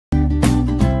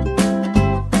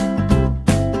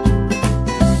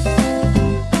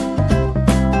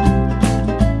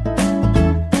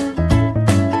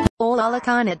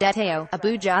Olalekan Adetayo,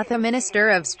 AbujaThe Minister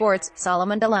of Sports,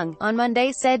 Solomon Dalung, on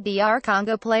Monday said DR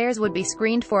Congo players would be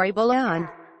screened for Ebola on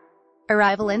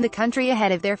arrival in the country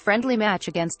ahead of their friendly match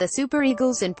against the Super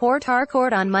Eagles in Port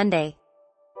Harcourt on Monday.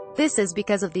 This is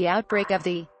because of the outbreak of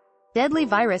the deadly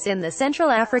virus in the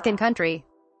Central African country.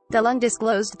 Dalung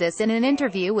disclosed this in an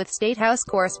interview with State House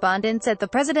correspondents at the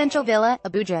presidential villa,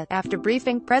 Abuja, after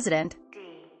briefing President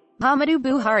Muhammadu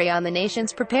Buhari on the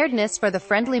nation's preparedness for the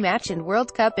friendly match in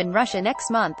World Cup in Russia next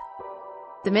month.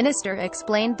 The minister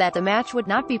explained that the match would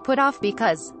not be put off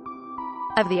because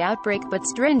of the outbreak, but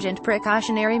stringent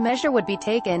precautionary measure would be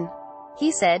taken.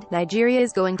 He said, "Nigeria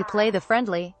is going to play the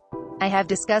friendly. I have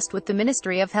discussed with the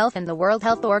Ministry of Health and the World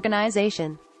Health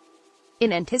Organization.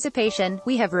 In anticipation,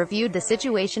 we have reviewed the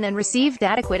situation and received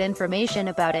adequate information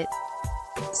about it.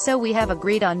 So we have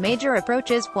agreed on major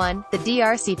approaches. 1. The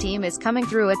DRC team is coming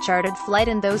through a chartered flight,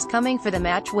 and those coming for the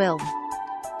match will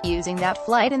using that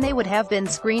flight, and they would have been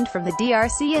screened from the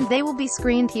DRC and they will be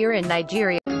screened here in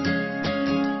Nigeria.